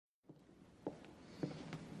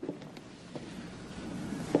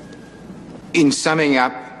In summing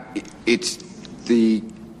up, it's the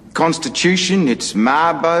Constitution, it's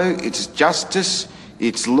Mabo, it's justice,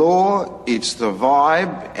 it's law, it's the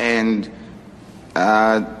vibe, and...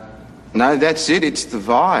 no, that's it, it's the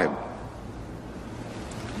vibe.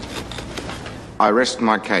 I rest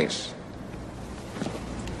my case.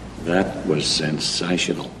 That was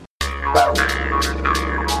sensational.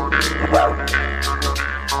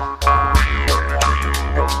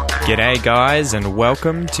 G'day guys and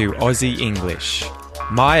welcome to Aussie English.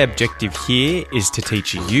 My objective here is to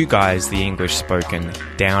teach you guys the English spoken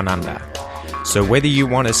down under. So whether you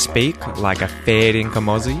want to speak like a fair dinkum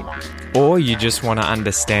Aussie, or you just want to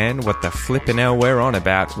understand what the flippin' hell we're on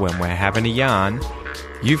about when we're having a yarn,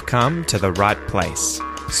 you've come to the right place.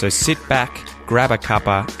 So sit back, grab a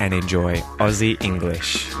cuppa and enjoy Aussie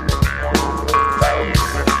English.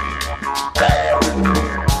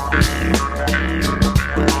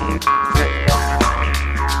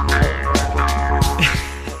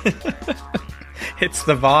 It's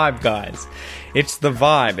the vibe, guys. It's the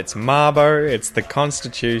vibe. It's Mabo, it's the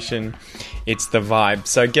Constitution, it's the vibe.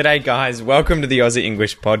 So g'day guys, welcome to the Aussie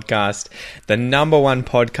English podcast, the number one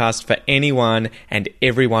podcast for anyone and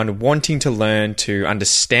everyone wanting to learn to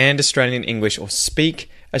understand Australian English or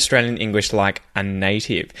speak Australian English like a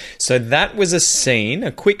native. So that was a scene,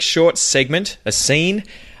 a quick short segment, a scene,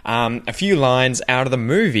 a few lines out of the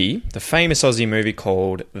movie, the famous Aussie movie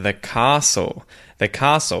called The Castle. The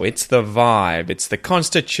Castle, it's the vibe, it's the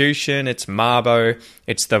Constitution, it's Mabo,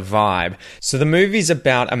 it's the vibe. So the movie's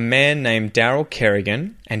about a man named Daryl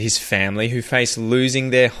Kerrigan and his family who face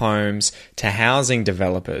losing their homes to housing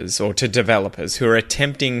developers or to developers who are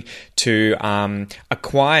attempting to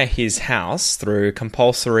acquire his house through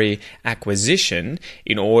compulsory acquisition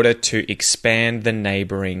in order to expand the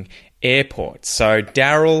neighbouring airport. So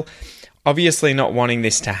Daryl, obviously not wanting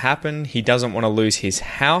this to happen, he doesn't want to lose his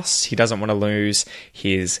house, he doesn't want to lose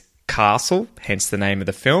his castle, hence the name of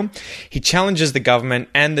the film. He challenges the government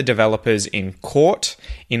and the developers in court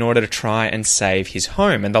in order to try and save his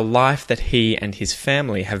home and the life that he and his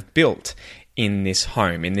family have built in this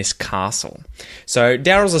home, in this castle. So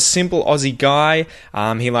Daryl's a simple Aussie guy.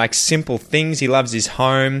 He likes simple things. He loves his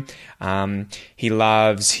home. He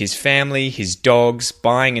loves his family, his dogs,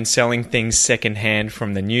 buying and selling things secondhand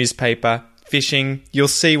from the newspaper, fishing. You'll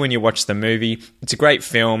see when you watch the movie. It's a great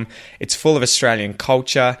film. It's full of Australian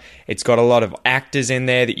culture. It's got a lot of actors in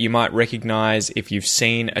there that you might recognise if you've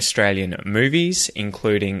seen Australian movies,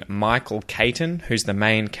 including Michael Caton, who's the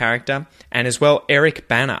main character, and as well Eric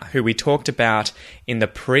Bana, who we talked about in the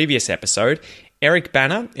previous episode. Eric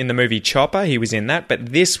Bana in the movie Chopper, he was in that, but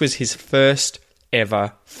this was his first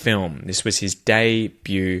ever film. This was his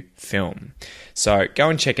debut film. So go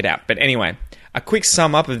and check it out. But anyway, a quick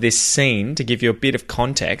sum up of this scene to give you a bit of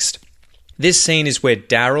context. This scene is where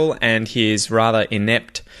Daryl and his rather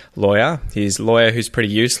inept lawyer, his lawyer who's pretty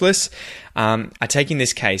useless, are taking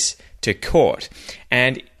this case to court.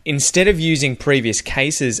 And instead of using previous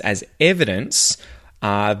cases as evidence,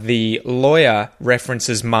 the lawyer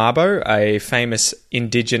references Mabo, a famous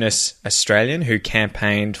Indigenous Australian who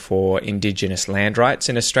campaigned for Indigenous land rights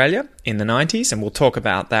in Australia in the 90s, and we'll talk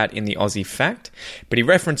about that in the Aussie Fact. But he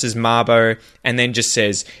references Mabo and then just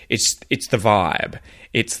says, it's the vibe.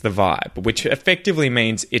 It's the vibe, which effectively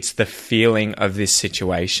means it's the feeling of this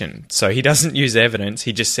situation. So he doesn't use evidence,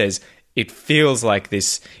 he just says, it feels like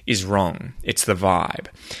this is wrong. It's the vibe.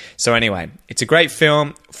 So anyway, it's a great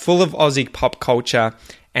film, full of Aussie pop culture.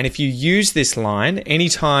 And if you use this line,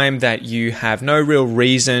 anytime that you have no real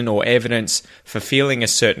reason or evidence for feeling a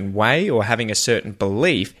certain way or having a certain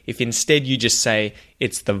belief, if instead you just say,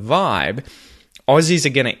 it's the vibe, Aussies are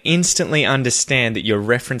going to instantly understand that you're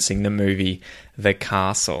referencing the movie The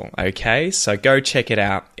Castle. Okay, so go check it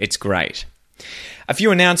out. It's great. A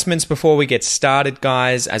few announcements before we get started,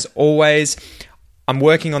 guys. As always, I'm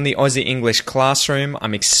working on the Aussie English Classroom.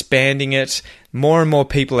 I'm expanding it. More and more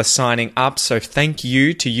people are signing up, so thank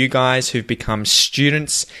you to you guys who've become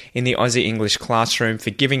students in the Aussie English Classroom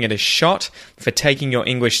for giving it a shot, for taking your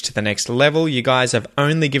English to the next level. You guys have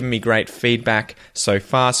only given me great feedback so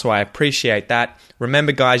far, so I appreciate that.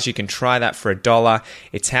 Remember, guys, you can try that for $1.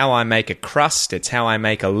 It's how I make a crust, it's how I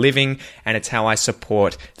make a living, and it's how I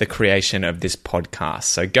support the creation of this podcast.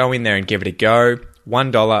 So go in there and give it a go.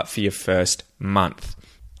 $1 for your first month.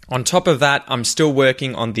 On top of that, I'm still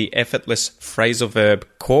working on the Effortless Phrasal Verb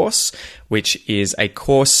course, which is a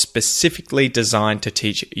course specifically designed to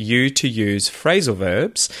teach you to use phrasal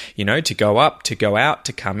verbs, to go up, to go out,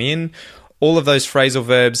 to come in, all of those phrasal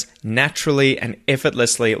verbs naturally and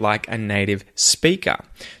effortlessly like a native speaker.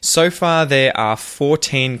 So far, there are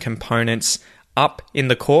 14 components up in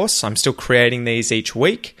the course. I'm still creating these each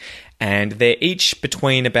week. and they're each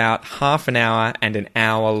between about half an hour and an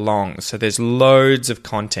hour long. So there's loads of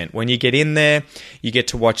content. When you get in there, you get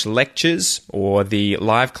to watch lectures or the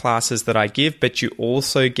live classes that I give, but you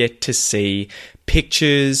also get to see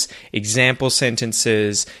pictures, example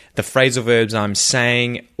sentences, the phrasal verbs I'm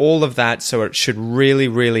saying, all of that. So it should really,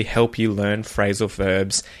 really help you learn phrasal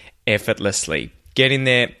verbs effortlessly. Get in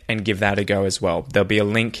there and give that a go as well. There'll be a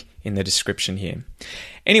link in the description here.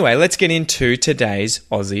 Anyway, let's get into today's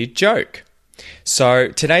Aussie joke. So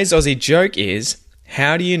today's Aussie joke is,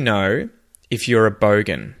 how do you know if you're a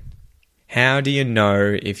bogan? How do you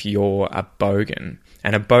know if you're a bogan?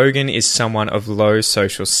 And a bogan is someone of low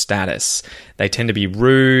social status. They tend to be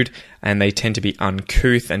rude and they tend to be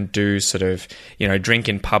uncouth and do sort of, drink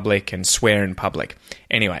in public and swear in public.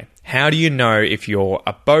 Anyway, how do you know if you're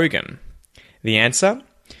a bogan? The answer?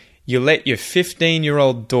 You let your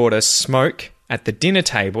 15-year-old daughter smoke at the dinner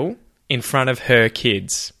table in front of her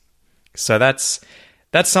kids. So that's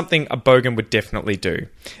something a bogan would definitely do.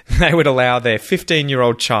 They would allow their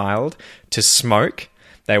 15-year-old child to smoke.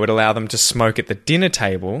 They would allow them to smoke at the dinner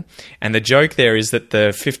table. And the joke there is that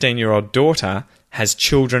the 15-year-old daughter has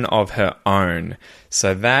children of her own.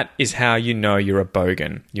 So that is how you know you're a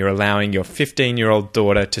bogan. You're allowing your 15-year-old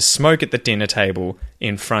daughter to smoke at the dinner table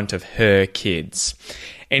in front of her kids.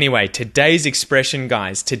 Anyway, today's expression,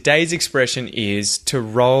 guys, is to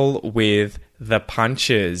roll with the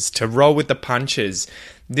punches. To roll with the punches.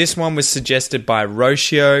 This one was suggested by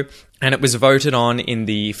Rocio, and it was voted on in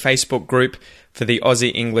the Facebook group for the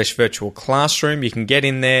Aussie English Virtual Classroom. You can get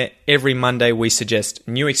in there. Every Monday we suggest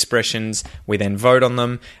new expressions. We then vote on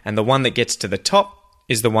them, and the one that gets to the top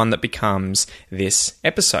is the one that becomes this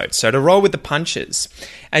episode. So to roll with the punches,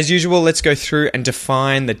 as usual, let's go through and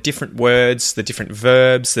define the different words, the different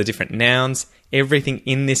verbs, the different nouns, everything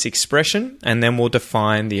in this expression, and then we'll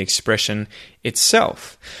define the expression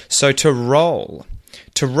itself. So to roll.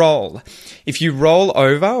 If you roll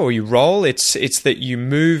over or you roll, it's that you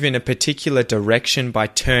move in a particular direction by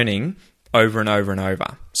turning over and over and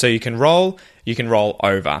over. So you can roll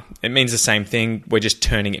over. It means the same thing. We're just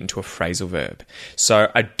turning it into a phrasal verb. So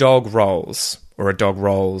a dog rolls, or a dog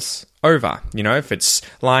rolls over. If it's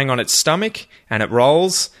lying on its stomach and it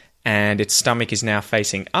rolls and its stomach is now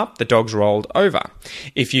facing up, the dog's rolled over.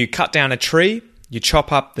 If you cut down a tree, you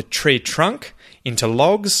chop up the tree trunk into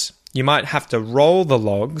logs. You might have to roll the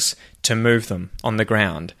logs to move them on the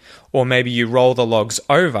ground. Or maybe you roll the logs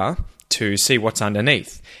over to see what's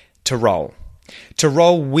underneath. To roll. To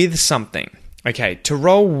roll with something. Okay, to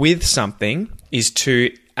roll with something is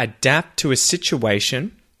to adapt to a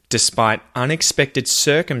situation despite unexpected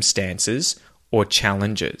circumstances or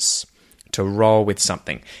challenges. To roll with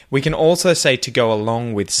something. We can also say to go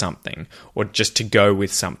along with something or just to go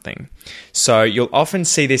with something. So you'll often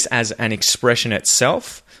see this as an expression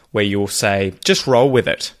itself where you'll say, just roll with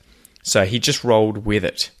it. So he just rolled with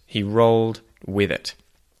it. He rolled with it.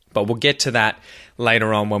 But we'll get to that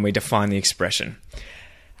later on when we define the expression.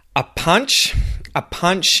 A punch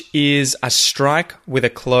is a strike with a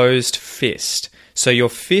closed fist. So your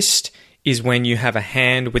fist is when you have a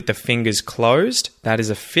hand with the fingers closed. That is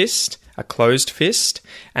a fist, a closed fist.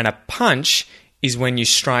 And a punch is when you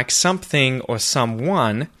strike something or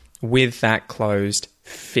someone with that closed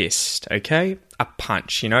fist, okay? A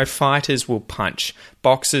punch. Fighters will punch.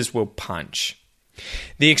 Boxers will punch.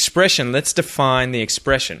 The expression, let's define the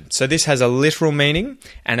expression. So this has a literal meaning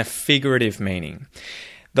and a figurative meaning.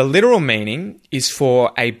 The literal meaning is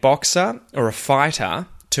for a boxer or a fighter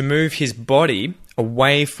to move his body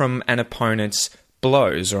away from an opponent's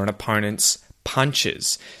blows or an opponent's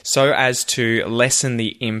punches so as to lessen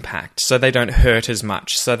the impact, so they don't hurt as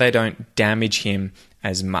much, so they don't damage him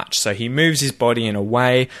as much. So he moves his body in a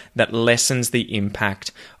way that lessens the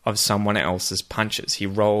impact of someone else's punches. He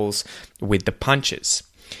rolls with the punches.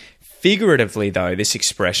 Figuratively, though, this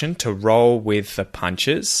expression, to roll with the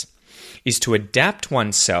punches, is to adapt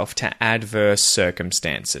oneself to adverse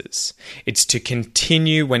circumstances. It's to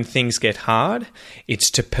continue when things get hard. It's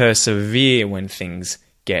to persevere when things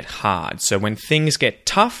get hard. So when things get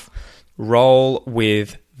tough, roll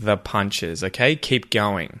with the punches, okay? Keep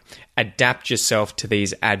going. Adapt yourself to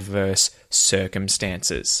these adverse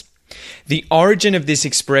circumstances. The origin of this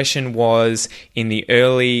expression was in the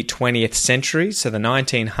early 20th century, so the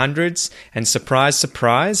 1900s, and surprise,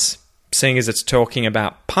 surprise, seeing as it's talking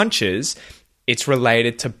about punches, it's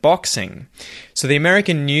related to boxing. So the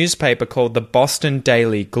American newspaper called the Boston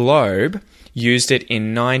Daily Globe used it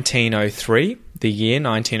in 1903, the year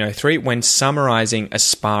 1903, when summarizing a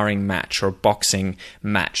sparring match or a boxing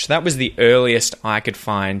match. That was the earliest I could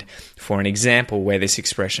find for an example where this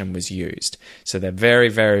expression was used. So the very,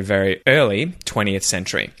 very, very early 20th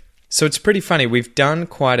century. So it's pretty funny. We've done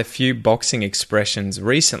quite a few boxing expressions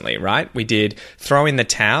recently, right? We did throw in the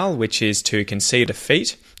towel, which is to concede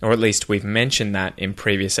defeat, or at least we've mentioned that in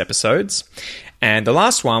previous episodes. And the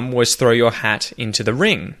last one was throw your hat into the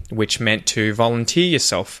ring, which meant to volunteer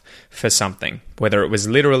yourself for something, whether it was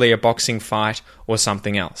literally a boxing fight or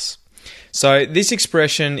something else. So this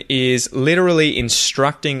expression is literally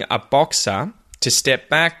instructing a boxer to step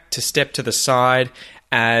back, to step to the side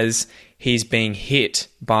as he's being hit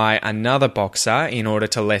by another boxer in order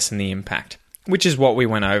to lessen the impact, which is what we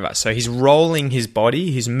went over. So he's rolling his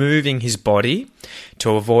body, he's moving his body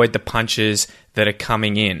to avoid the punches that are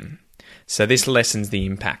coming in. So this lessens the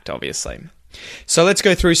impact, obviously. So let's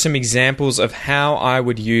go through some examples of how I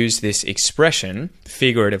would use this expression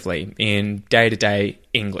figuratively in day-to-day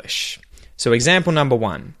English. So example number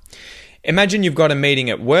 1. Imagine you've got a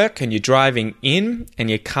meeting at work and you're driving in and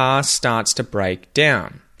your car starts to break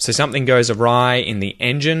down. So something goes awry in the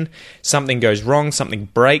engine, something goes wrong, something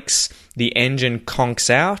breaks, the engine conks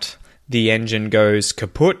out, the engine goes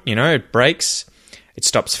kaput, it breaks, it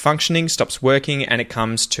stops functioning, stops working, and it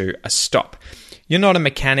comes to a stop. You're not a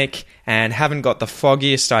mechanic and haven't got the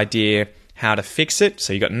foggiest idea how to fix it,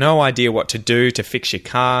 so you've got no idea what to do to fix your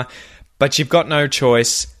car, but you've got no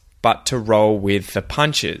choice but to roll with the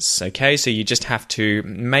punches, okay? So you just have to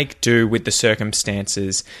make do with the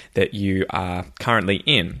circumstances that you are currently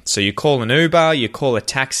in. So you call an Uber, you call a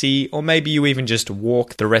taxi, or maybe you even just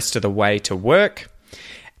walk the rest of the way to work.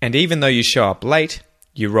 And even though you show up late,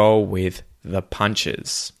 you roll with the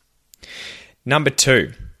punches. Number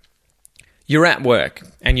 2, you're at work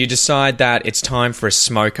and you decide that it's time for a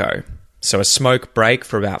smoko. So a smoke break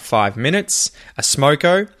for about 5 minutes, a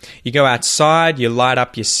smoko. You go outside, you light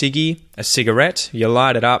up your ciggy, a cigarette, you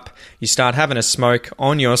light it up, you start having a smoke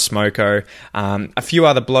on your smoko. A few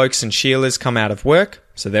other blokes and Sheilas come out of work.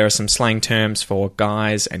 So there are some slang terms for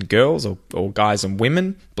guys and girls or guys and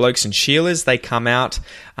women. Blokes and Sheilas, they come out,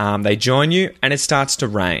 they join you, and it starts to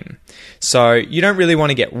rain. So you don't really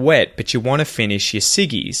want to get wet, but you want to finish your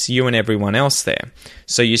ciggies, you and everyone else there.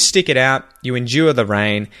 So you stick it out, you endure the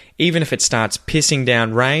rain, even if it starts pissing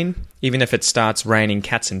down rain, even if it starts raining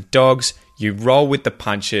cats and dogs, you roll with the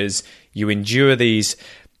punches, you endure these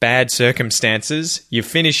bad circumstances, you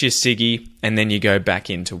finish your ciggy, and then you go back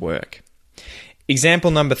into work.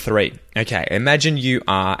 Example number 3. Okay, imagine you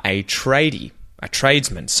are a tradie, a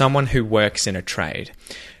tradesman, someone who works in a trade.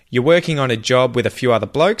 You're working on a job with a few other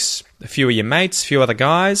blokes, a few of your mates, a few other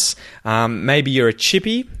guys. Maybe you're a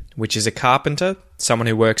chippy, which is a carpenter, someone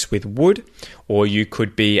who works with wood, or you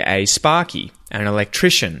could be a sparky, an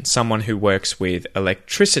electrician, someone who works with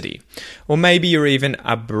electricity. Or maybe you're even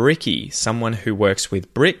a brickie, someone who works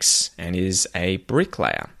with bricks and is a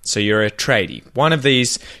bricklayer. So you're a tradie, one of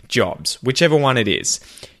these jobs, whichever one it is.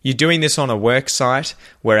 You're doing this on a work site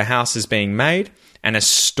where a house is being made and a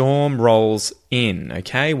storm rolls in,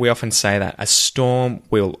 okay? We often say that a storm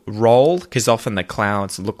will roll because often the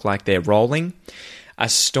clouds look like they're rolling. A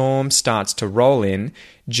storm starts to roll in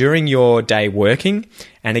during your day working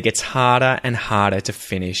and it gets harder and harder to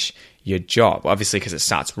finish your job. Obviously because it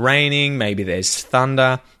starts raining, maybe there's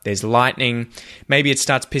thunder, there's lightning, maybe it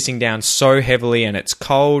starts pissing down so heavily and it's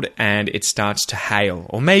cold and it starts to hail,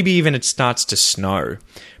 or maybe even it starts to snow.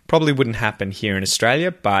 Probably wouldn't happen here in Australia,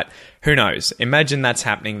 but who knows? Imagine that's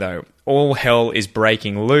happening though. All hell is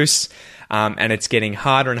breaking loose and it's getting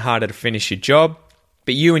harder and harder to finish your job.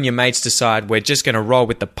 But you and your mates decide we're just going to roll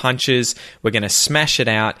with the punches, we're going to smash it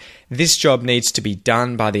out. This job needs to be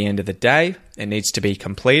done by the end of the day. It needs to be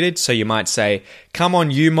completed. So you might say, come on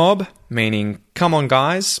you mob, meaning come on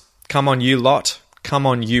guys, come on you lot, come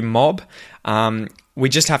on you mob. We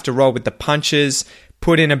just have to roll with the punches,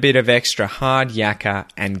 put in a bit of extra hard yakka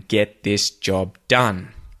and get this job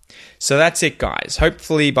done. So that's it guys.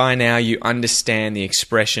 Hopefully by now you understand the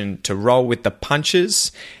expression to roll with the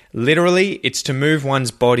punches. Literally, it's to move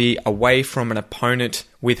one's body away from an opponent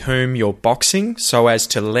with whom you're boxing so as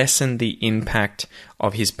to lessen the impact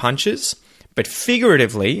of his punches. But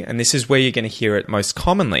figuratively, and this is where you're going to hear it most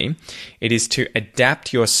commonly, it is to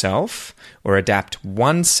adapt yourself or adapt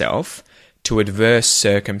oneself to adverse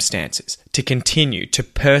circumstances, to continue, to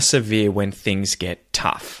persevere when things get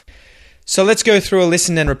tough. So let's go through a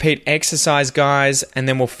listen and repeat exercise, guys, and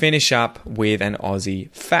then we'll finish up with an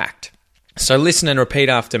Aussie fact. So listen and repeat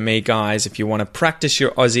after me, guys. If you want to practice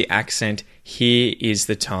your Aussie accent, here is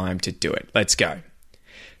the time to do it. Let's go.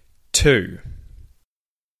 2.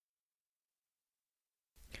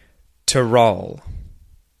 To roll.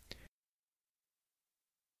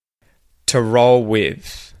 To roll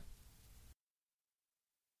with.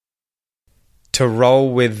 To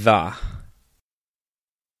roll with the.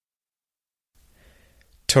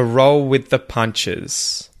 To roll with the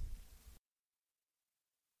punches.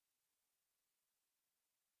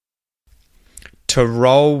 To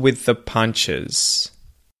roll with the punches.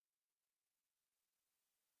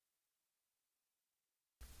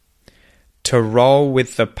 To roll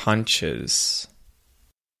with the punches.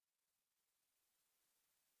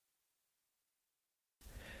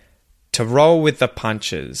 To roll with the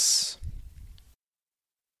punches.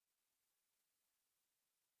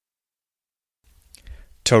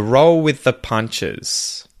 To roll with the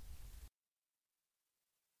punches.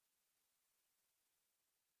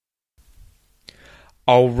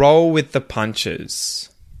 I'll roll with the punches.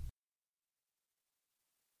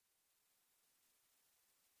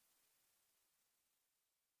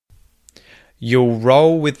 You'll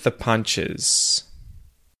roll with the punches.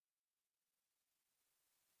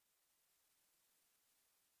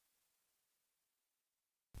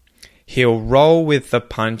 He'll roll with the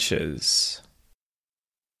punches.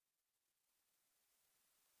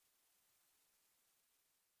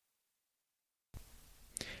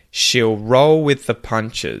 She'll roll with the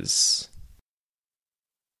punches.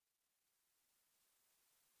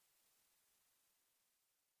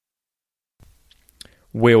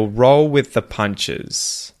 We'll roll with the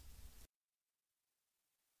punches.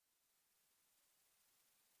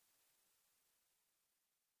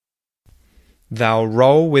 They'll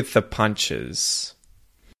roll with the punches.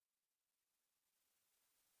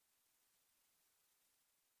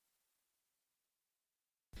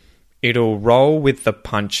 It'll roll with the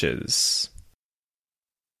punches.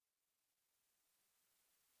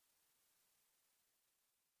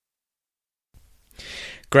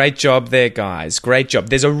 Great job there, guys. Great job.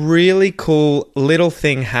 There's a really cool little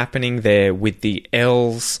thing happening there with the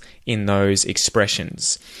L's in those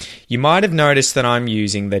expressions. You might have noticed that I'm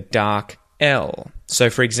using the dark L. So,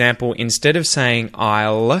 for example, instead of saying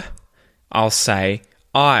I'll say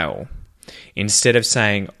I'll. Instead of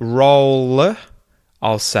saying roll,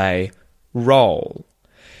 I'll say roll.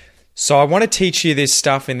 So I want to teach you this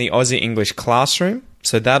stuff in the Aussie English classroom.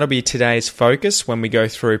 So that'll be today's focus when we go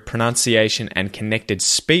through pronunciation and connected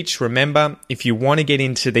speech. Remember, if you want to get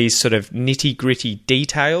into these sort of nitty-gritty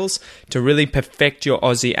details to really perfect your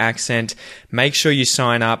Aussie accent, make sure you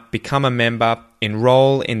sign up, become a member,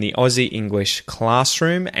 enroll in the Aussie English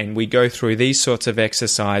classroom, and we go through these sorts of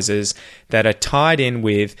exercises that are tied in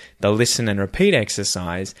with the listen and repeat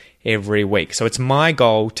exercise every week. So it's my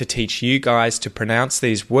goal to teach you guys to pronounce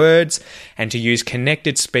these words and to use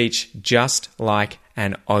connected speech just like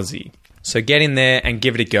an Aussie. So get in there and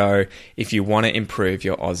give it a go if you want to improve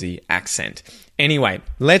your Aussie accent. Anyway,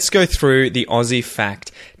 let's go through the Aussie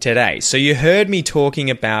fact today. So you heard me talking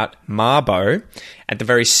about Mabo at the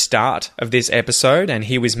very start of this episode, and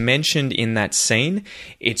he was mentioned in that scene.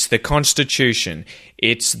 It's the Constitution.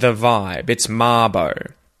 It's the vibe. It's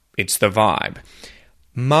Mabo. It's the vibe.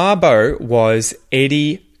 Mabo was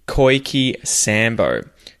Eddie Koiki Sambo,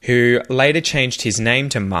 who later changed his name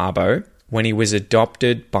to Mabo when he was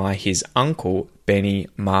adopted by his uncle, Benny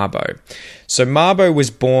Mabo. So Mabo was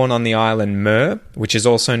born on the island Mer, which is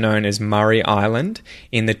also known as Murray Island,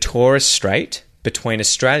 in the Torres Strait between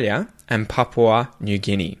Australia and Papua New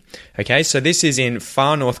Guinea. Okay, so this is in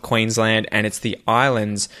far north Queensland, and it's the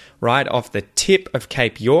islands right off the tip of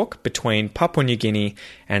Cape York between Papua New Guinea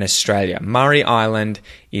and Australia. Murray Island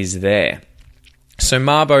is there. So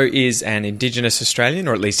Mabo is an Indigenous Australian,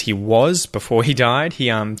 or at least he was before he died. He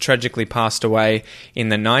tragically passed away in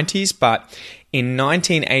the 90s, but in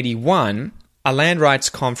 1981, a land rights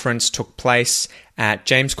conference took place at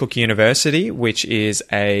James Cook University, which is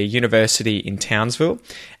a university in Townsville,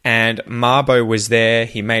 and Mabo was there.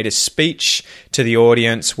 He made a speech to the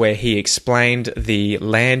audience where he explained the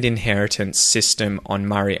land inheritance system on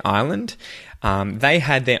Murray Island. They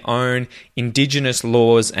had their own Indigenous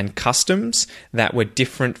laws and customs that were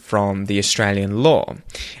different from the Australian law.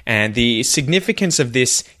 And the significance of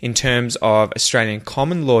this in terms of Australian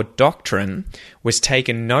common law doctrine was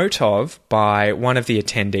taken note of by one of the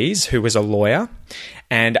attendees, who was a lawyer.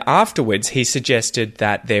 And afterwards, he suggested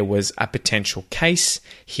that there was a potential case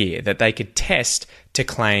here that they could test to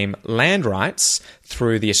claim land rights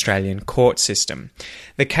through the Australian court system.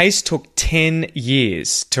 The case took 10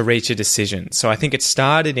 years to reach a decision. So I think it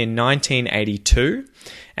started in 1982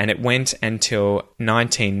 and it went until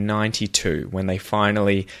 1992 when they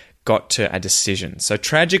finally got to a decision. So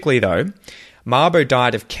tragically though, Mabo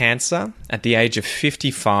died of cancer at the age of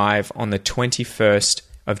 55 on the 21st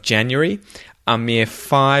of January, a mere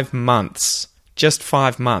 5 months, just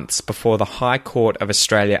 5 months before the High Court of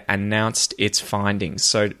Australia announced its findings.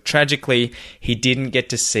 So tragically, he didn't get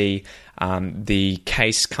to see the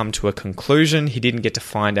case come to a conclusion. He didn't get to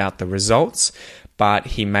find out the results. but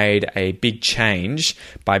he made a big change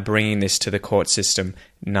by bringing this to the court system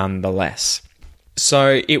nonetheless.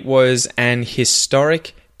 So it was an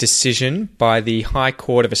historic decision by the High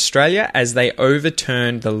Court of Australia as they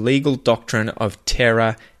overturned the legal doctrine of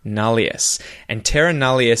terra nullius. And terra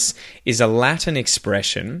nullius is a Latin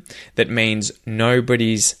expression that means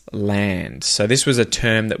nobody's land. So this was a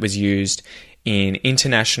term that was used in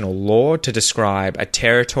international law to describe a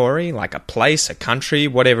territory, like a place, a country,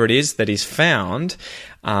 whatever it is that is found,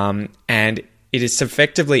 and it is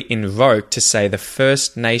effectively invoked to say the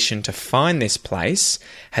first nation to find this place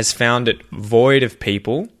has found it void of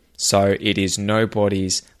people, so it is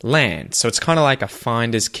nobody's land. So it's kind of like a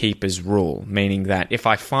finders keepers rule, meaning that if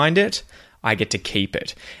I find it, I get to keep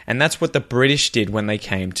it. And that's what the British did when they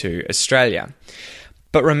came to Australia.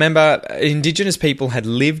 But remember, Indigenous people had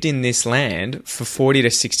lived in this land for 40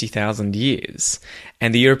 to 60,000 years,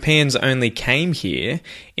 and the Europeans only came here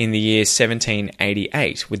in the year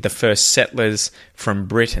 1788 with the first settlers from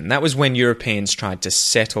Britain. That was when Europeans tried to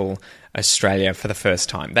settle Australia for the first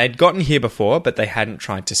time. They'd gotten here before, but they hadn't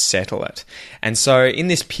tried to settle it. And so in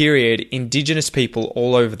this period, Indigenous people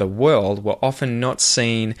all over the world were often not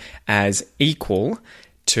seen as equal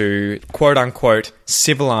to quote-unquote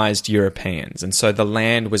civilized Europeans, and so the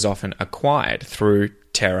land was often acquired through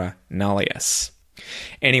terra nullius.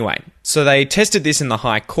 Anyway, so they tested this in the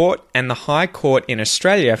High Court, and the High Court in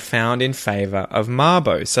Australia found in favour of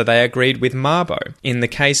Mabo, so they agreed with Mabo in the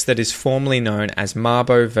case that is formally known as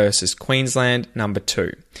Mabo versus Queensland No.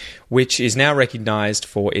 2, which is now recognised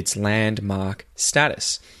for its landmark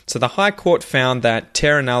status. So the High Court found that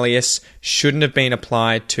terra nullius shouldn't have been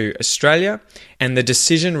applied to Australia, and the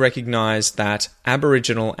decision recognised that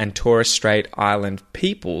Aboriginal and Torres Strait Island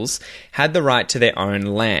peoples had the right to their own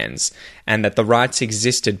lands, and that the rights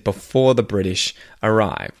existed before the British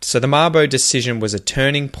arrived. So the Mabo decision was a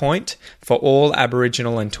turning point for all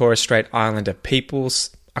Aboriginal and Torres Strait Islander peoples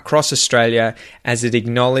across Australia as it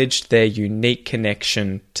acknowledged their unique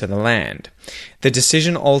connection to the land. The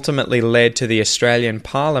decision ultimately led to the Australian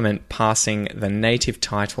Parliament passing the Native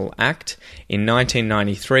Title Act in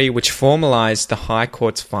 1993, which formalised the High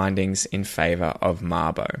Court's findings in favour of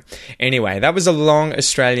Mabo. Anyway, that was a long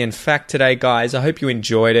Australian fact today, guys. I hope you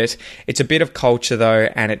enjoyed it. It's a bit of culture, though,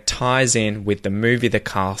 and it ties in with the movie The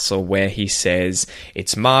Castle, where he says,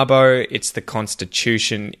 it's Mabo, it's the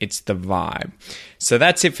Constitution, it's the vibe. So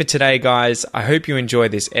that's it for today, guys. I hope you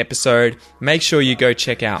enjoyed this episode. Make sure you go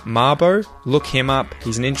check out Mabo. Look him up.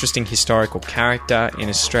 He's an interesting historical character in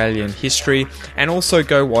Australian history. And also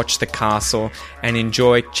go watch The Castle and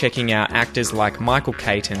enjoy checking out actors like Michael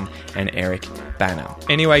Caton and Eric Bana.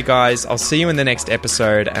 Anyway, guys, I'll see you in the next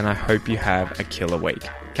episode, and I hope you have a killer week.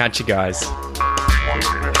 Catch you guys.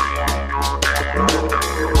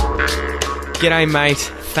 G'day, mate.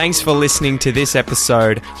 Thanks for listening to this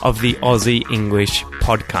episode of the Aussie English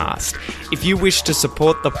Podcast. If you wish to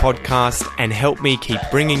support the podcast and help me keep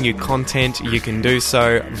bringing you content, you can do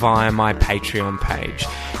so via my Patreon page.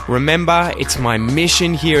 Remember, it's my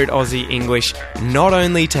mission here at Aussie English not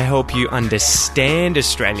only to help you understand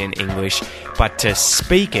Australian English, but to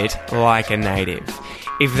speak it like a native.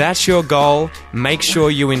 If that's your goal, make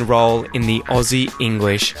sure you enroll in the Aussie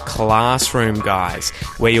English Classroom, guys,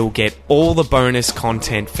 where you'll get all the bonus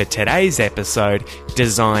content for today's episode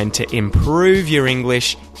designed to improve your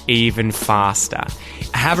English even faster.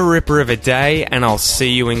 Have a ripper of a day, and I'll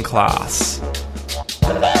see you in class.